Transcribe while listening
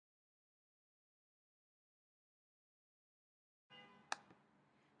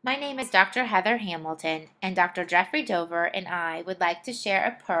My name is Dr. Heather Hamilton, and Dr. Jeffrey Dover and I would like to share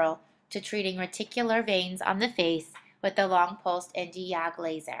a pearl to treating reticular veins on the face with the long-pulsed ND-YAG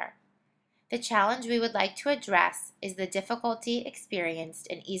laser. The challenge we would like to address is the difficulty experienced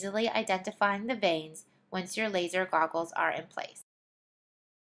in easily identifying the veins once your laser goggles are in place.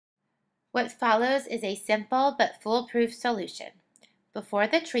 What follows is a simple but foolproof solution. Before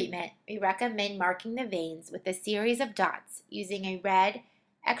the treatment, we recommend marking the veins with a series of dots using a red,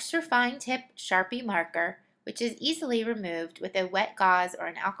 extra fine tip Sharpie marker, which is easily removed with a wet gauze or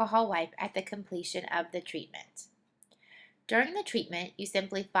an alcohol wipe at the completion of the treatment. During the treatment, you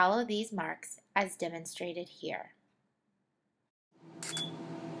simply follow these marks as demonstrated here.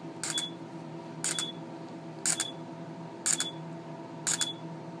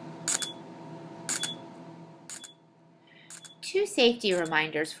 Two safety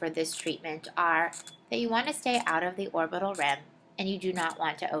reminders for this treatment are that you want to stay out of the orbital rim and you do not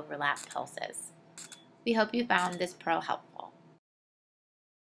want to overlap pulses. We hope you found this pearl helpful.